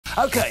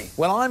OK,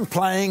 well, I'm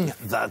playing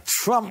the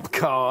Trump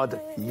card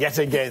yet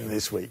again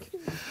this week.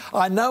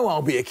 I know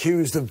I'll be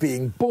accused of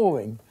being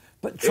boring,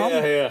 but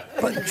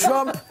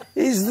Trump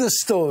is the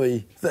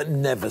story that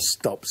never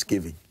stops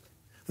giving.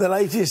 The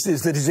latest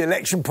is that his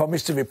election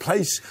promise to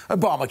replace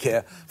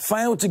Obamacare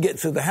failed to get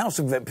through the House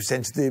of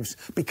Representatives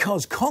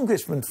because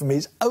congressmen from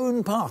his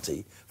own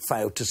party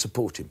failed to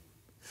support him.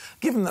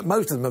 Given that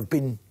most of them have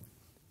been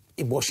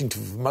in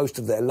Washington for most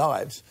of their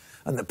lives,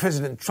 and that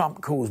President Trump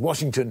calls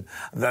Washington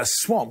the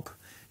swamp,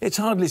 it's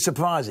hardly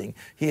surprising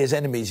he has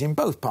enemies in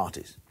both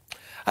parties.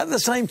 At the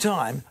same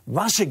time,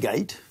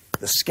 Russiagate,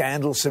 the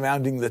scandal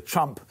surrounding the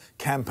Trump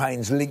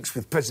campaign's links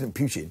with President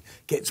Putin,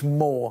 gets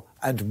more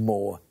and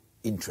more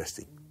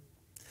interesting.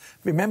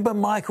 Remember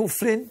Michael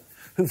Flynn,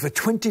 who for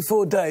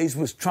 24 days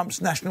was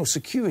Trump's national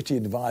security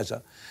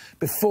advisor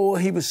before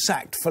he was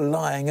sacked for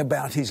lying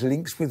about his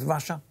links with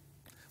Russia?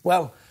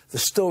 Well, the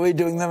story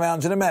doing the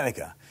rounds in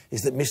America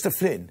is that Mr.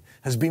 Flynn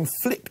has been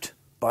flipped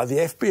by the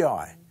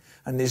FBI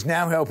and is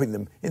now helping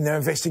them in their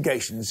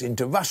investigations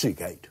into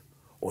Russiagate,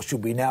 or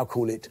should we now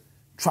call it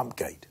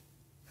Trumpgate.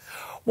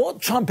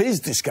 What Trump is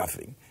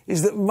discovering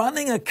is that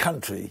running a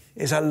country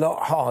is a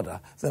lot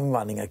harder than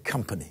running a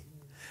company,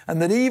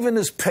 and that even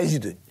as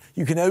president,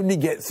 you can only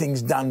get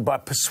things done by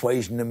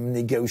persuasion and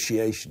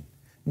negotiation,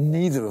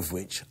 neither of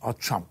which are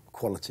Trump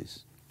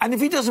qualities. And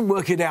if he doesn't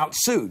work it out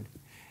soon,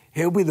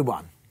 he'll be the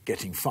one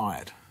getting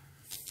fired.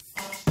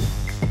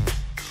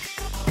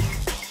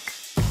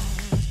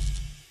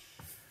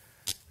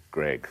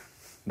 Greg,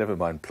 never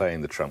mind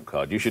playing the Trump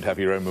card. You should have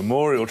your own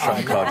memorial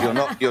Trump card.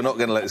 You're not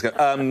going to let this go.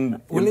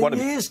 Well, in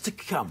years to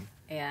come...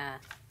 Yeah.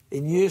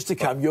 In years to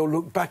come, you'll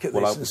look back at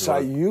this and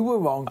say, you were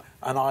wrong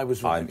and I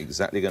was right. I'm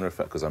exactly going to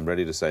reflect, because I'm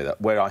ready to say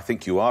that. Where I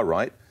think you are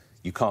right,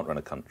 you can't run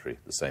a country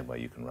the same way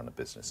you can run a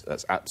business.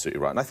 That's absolutely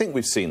right. And I think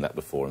we've seen that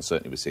before, and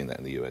certainly we've seen that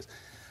in the US.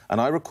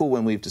 And I recall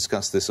when we've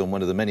discussed this on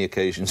one of the many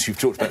occasions you've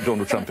talked about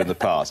Donald Trump in the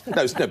past.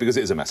 No, because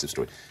it is a massive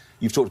story.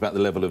 You've talked about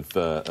the level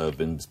of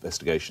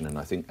investigation and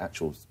I think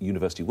actual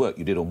university work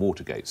you did on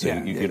Watergate. So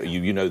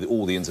you know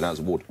all the ins and outs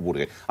of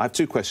Watergate. I have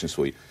two questions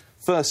for you.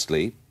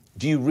 Firstly,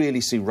 do you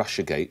really see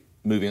Russiagate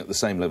moving at the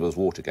same level as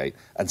Watergate?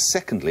 And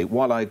secondly,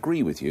 while I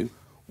agree with you,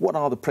 what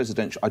are the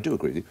presidential... I do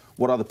agree with you.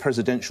 What are the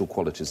presidential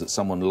qualities that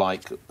someone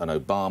like an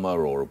Obama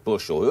or a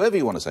Bush or whoever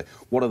you want to say,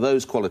 what are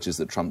those qualities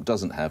that Trump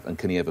doesn't have, and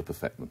can he ever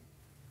perfect them?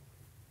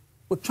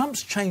 Well,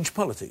 Trump's changed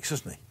politics,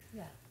 hasn't he?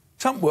 Yeah.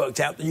 Trump worked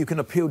out that you can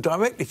appeal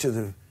directly to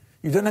the...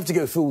 You don't have to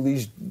go through all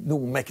these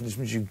normal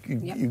mechanisms. You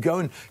go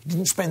and you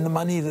didn't spend the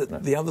money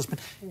that the others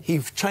spent. He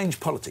changed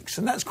politics,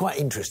 and that's quite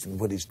interesting,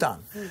 what he's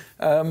done.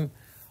 I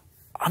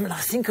mean,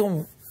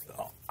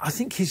 I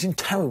think he's in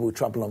terrible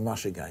trouble on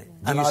Russiagate.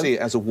 Do you see it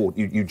as a war?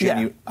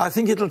 Yeah, I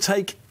think it'll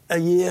take a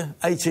year,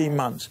 18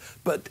 months.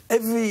 But I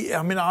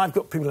mean, I've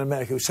got people in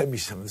America who send me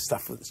some of the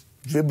stuff that's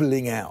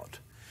dribbling out.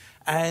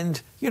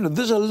 And, you know,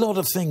 there's a lot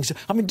of things.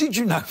 I mean, did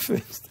you know, for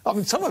instance, I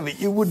mean, some of it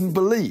you wouldn't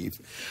believe.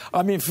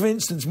 I mean, for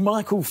instance,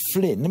 Michael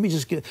Flynn, let me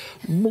just get...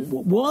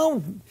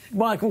 While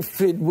Michael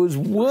Flynn was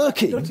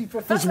working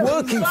for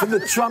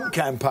the Trump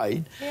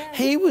campaign,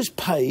 he was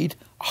paid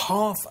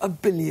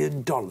 $500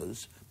 million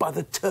by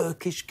the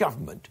Turkish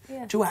government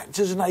to act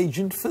as an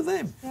agent for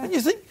them. And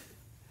you think...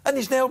 And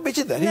he's now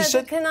admitted that. No, he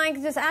said... but can I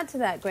just add to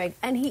that, Greg?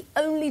 And he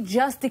only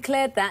just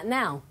declared that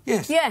now.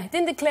 Yes. Yeah,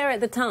 didn't declare it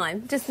at the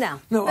time, just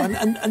now. No,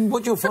 and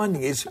what you're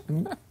finding is,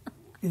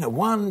 you know,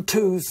 1,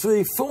 2,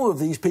 3, 4 of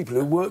these people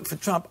who work for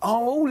Trump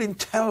are all in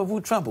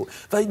terrible trouble.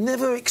 They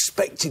never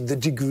expected the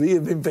degree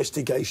of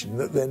investigation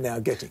that they're now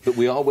getting. But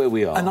we are where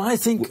we are. And I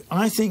think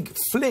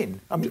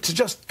Flynn... I mean, to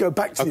just go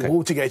back to the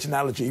Watergate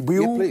analogy, we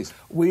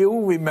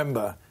all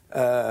remember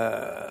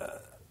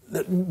that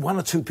 1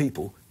 or 2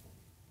 people...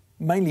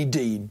 mainly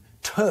Dean,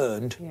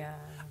 turned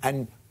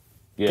and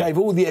gave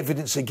all the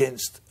evidence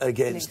against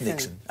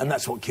Nixon. And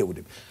that's what killed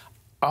him.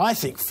 I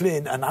think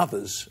Flynn and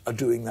others are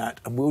doing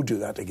that and will do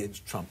that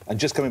against Trump. And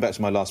just coming back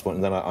to my last point,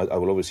 and then I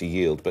will obviously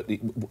yield, but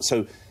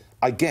so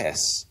I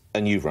guess,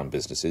 and you've run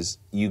businesses,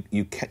 you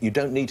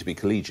don't need to be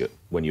collegiate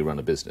when you run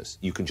a business.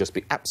 You can just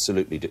be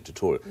absolutely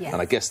dictatorial. Yes.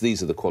 And I guess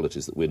these are the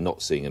qualities that we're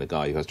not seeing in a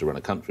guy who has to run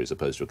a country as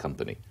opposed to a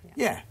company.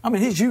 Yeah, I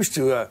mean, he's used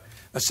to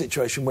a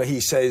situation where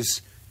he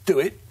says, do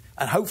it,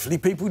 and hopefully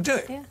people do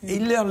it. Yeah. He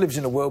now lives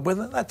in a world where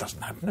that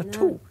doesn't happen at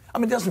all. I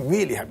mean, it doesn't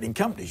really happen in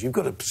companies. You've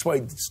got to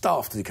persuade the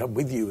staff to come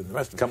with you and the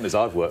rest of them. Companies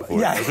I've worked for.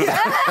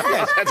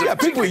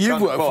 People you've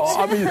worked for.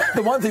 I mean,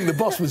 the one thing the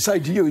boss would say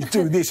to you is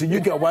do this, and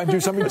you go away and do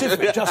something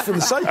different just for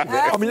the sake of it.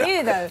 I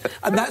mean,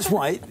 and that's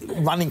why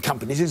running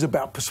companies is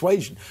about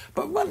persuasion.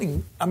 But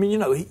running, I mean, you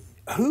know,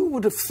 who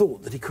would have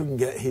thought that he couldn't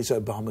get his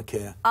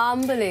Obamacare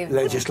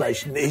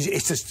legislation?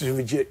 It's just to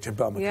reject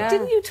Obamacare. Yeah.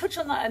 Didn't you touch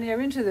on that in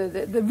your interview?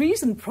 The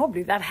reason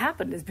probably that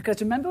happened is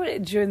because, remember,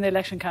 during the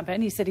election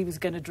campaign, he said he was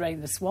going to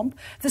drain the swamp.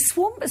 The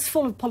swamp is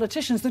full of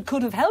politicians that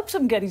could have helped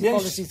him get his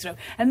policy through.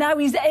 And now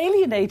he's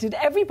alienated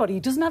everybody. He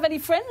doesn't have any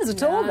friends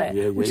at all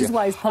there, which is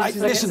why his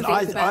policies listen,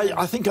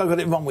 I think I got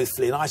it wrong with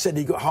Flynn. I said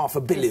he got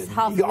 $500 million.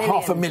 He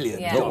got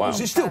 $500,000. Wow.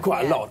 It's still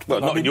quite a lot.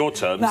 Well, not in your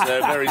terms.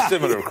 They're very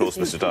similar, of course,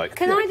 Mr. Dyke.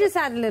 Can I just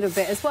add a little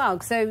bit as well?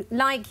 So,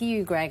 like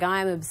you, Greg,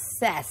 I am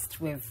obsessed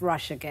with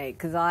Russiagate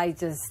because I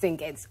just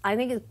think it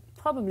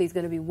probably is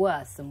going to be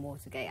worse than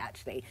Watergate,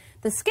 actually.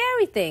 The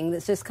scary thing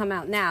that's just come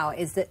out now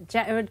is that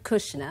Jared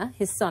Kushner,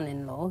 his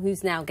son-in-law,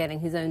 who's now getting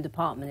his own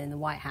department in the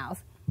White House,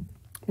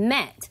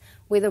 met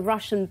with a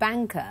Russian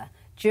banker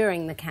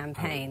during the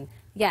campaign.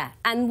 Yeah,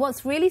 and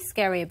what's really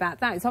scary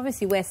about that is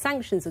obviously where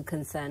sanctions are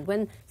concerned.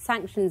 When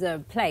sanctions are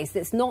placed,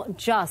 it's not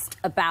just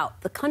about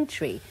the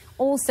country.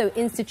 Also,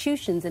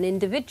 institutions and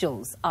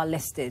individuals are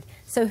listed.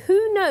 So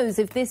who knows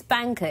if this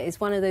banker is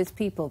one of those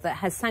people that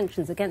has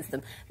sanctions against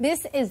them?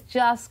 This is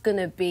just going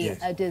to be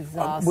a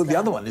disaster. Well, the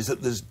other one is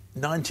that there's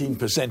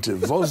 19% of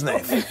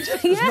Rosneft.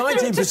 There's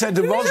 19%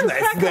 of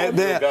Rosneft.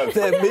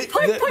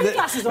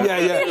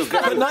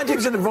 But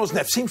 19% of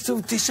Rosneft seems to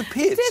have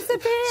disappeared.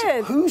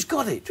 So who's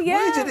got it? Yeah.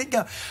 Where did it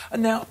go?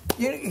 And now,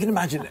 you can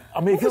imagine,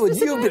 I mean,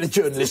 you've been a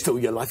journalist all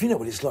your life, you know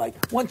what it's like.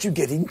 Once you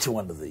get into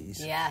one of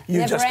these,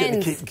 you're just going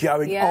to keep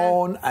going on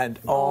and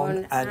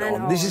on and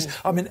on. This is,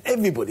 I mean,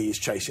 everybody is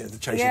chasing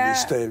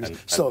these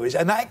stories.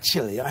 And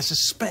actually, I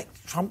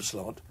suspect Trump's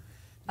lot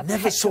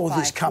never saw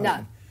this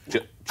coming.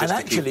 No. And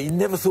actually,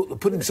 never thought that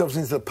putting themselves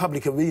into the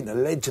public arena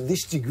led to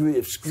this degree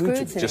of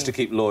scrutiny. Just to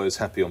keep lawyers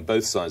happy on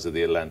both sides of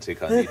the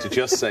Atlantic, I need to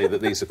just say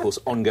that these, of course,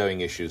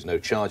 ongoing issues. No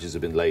charges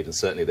have been laid, and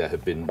certainly there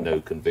have been no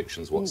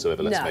convictions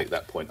whatsoever. Let's make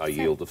that point. I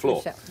yield the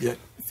floor. Yeah.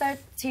 So,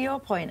 to your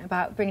point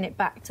about bringing it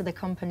back to the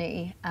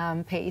company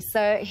piece,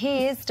 so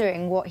he is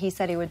doing what he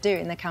said he would do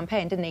in the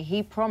campaign, didn't he?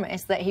 He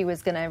promised that he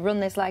was going to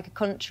run this like a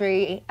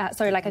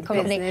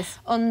company,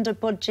 under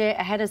budget,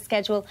 ahead of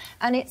schedule,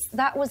 and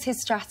that was his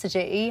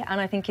strategy,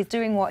 and I think he's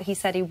doing what he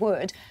said he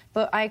would.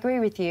 But I agree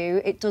with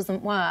you, it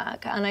doesn't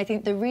work. And I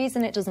think the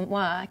reason it doesn't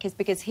work is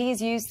because he's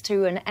used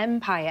to an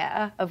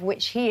empire of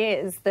which he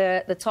is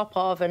the top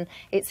of, and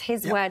it's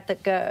his word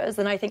that goes.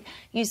 And I think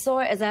you saw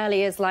it as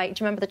early as, like,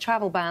 do you remember the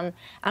travel ban?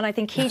 And I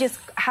think he just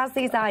has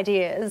these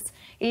ideas.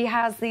 He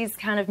has these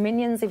kind of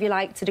minions, if you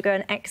like, to go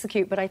and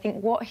execute. But I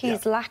think what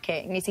he's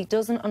lacking is he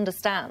doesn't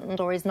understand,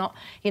 or is not,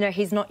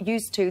 he's not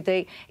used to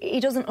he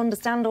doesn't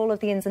understand all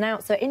of the ins and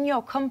outs. So in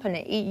your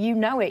company, you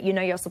know it, you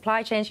know your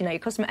supply chains, you know your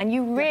customer, and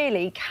you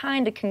really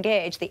kind of can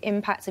gauge the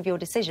impact of your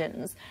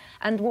decisions.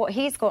 And what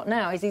he's got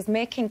now is he's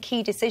making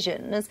key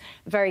decisions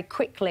very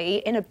quickly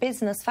in a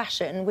business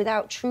fashion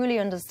without truly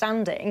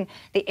understanding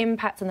the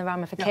impact and the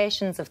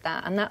ramifications of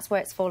that, and that's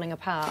where it's falling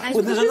apart.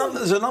 Well,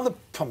 there's another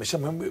promise. I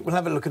mean, we'll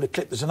have a look at a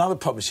clip. There's another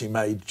promise he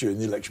made during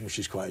the election, which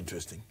is quite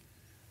interesting.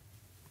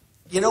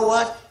 You know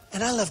what?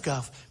 And I love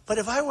golf, but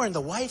if I were in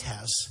the White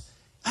House,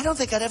 I don't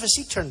think I'd ever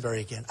see Turnberry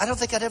again. I don't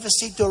think I'd ever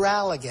see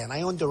Doral again.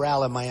 I own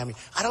Doral in Miami.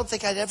 I don't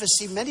think I'd ever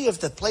see many of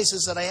the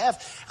places that I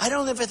have. I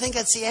don't ever think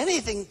I'd see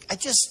anything. I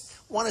just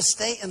want to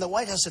stay in the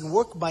White House and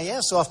work my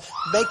ass off,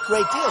 make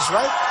great deals,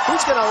 right?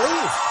 Who's going to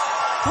leave?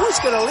 Who's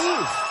going to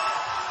leave?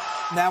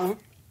 Now,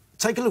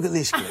 take a look at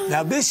this clip.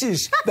 Now, this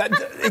is...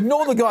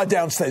 ignore the guy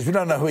downstairs. We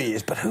don't know who he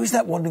is. But who's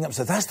that wandering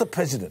upstairs? That's the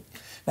president.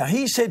 Now,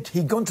 he said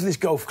he'd gone to this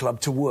golf club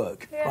to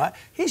work, right?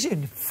 He's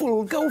in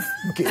full golf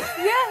gear.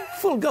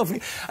 Full golf gear.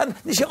 And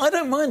you see, I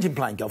don't mind him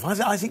playing golf.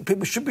 I think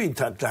people should be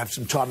entitled to have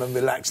some time and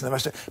relax and the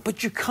rest of it.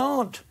 But you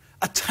can't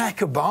attack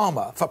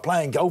Obama for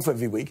playing golf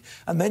every week,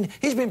 and then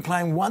he's been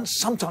playing once,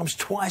 sometimes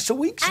twice a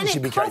week since he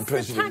became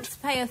president. And it costs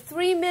the taxpayer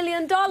 $3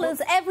 million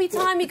every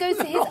time he goes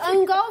to his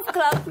own golf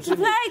club to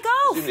play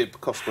golf. Presumably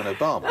it cost when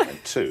Obama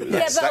went too.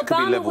 But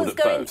Obama was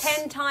going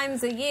 10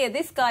 times a year.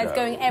 This guy's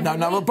going every week.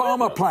 No,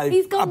 Obama played.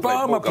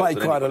 Obama played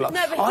quite a lot.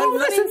 No, but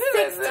he's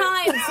been 6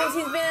 times since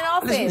he's been in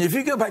office. Listen, if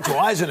you go back to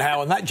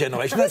Eisenhower and that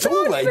generation, that's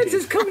all they did. It's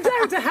just come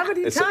down to how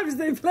many times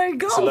they play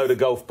golf. It's a load of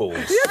golf balls.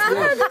 It's a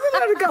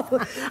load of golf. I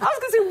was going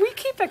to say, we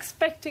keep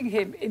expecting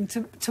him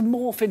to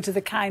morph into the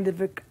kind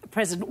of a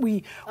president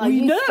we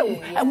know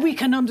and we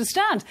can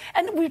understand,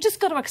 and we've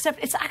just got to accept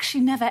it's actually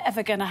never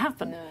ever going to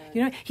happen.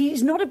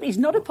 He's not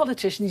a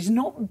politician. He's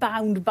not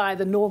bound by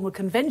the normal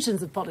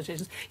conventions of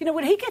politicians.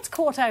 When he gets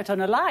caught out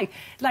on a lie,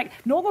 like,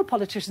 normal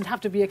politicians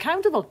have to be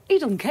accountable. He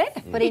doesn't care.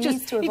 But he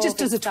just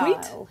does a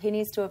tweet. He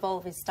needs to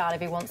evolve his style if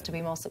he wants to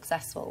be more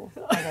successful,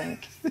 I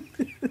think.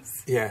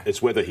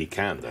 It's whether he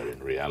can, though,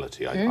 in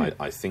reality.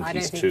 I think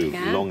he's too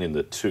long in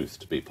the tooth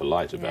to be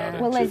polite about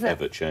it to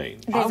ever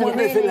change. I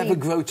wonder if he'll ever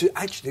grow to...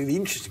 Actually, the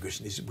interesting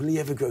question is, will he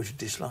ever grow to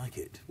dislike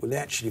it? Will he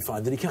actually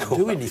find that he can't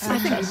do anything?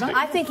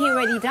 I think he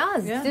already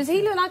does. Does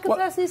he look like a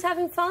person who's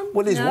having fun?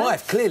 Well, his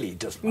wife clearly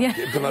doesn't like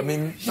it, but I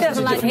mean... She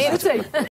doesn't like him.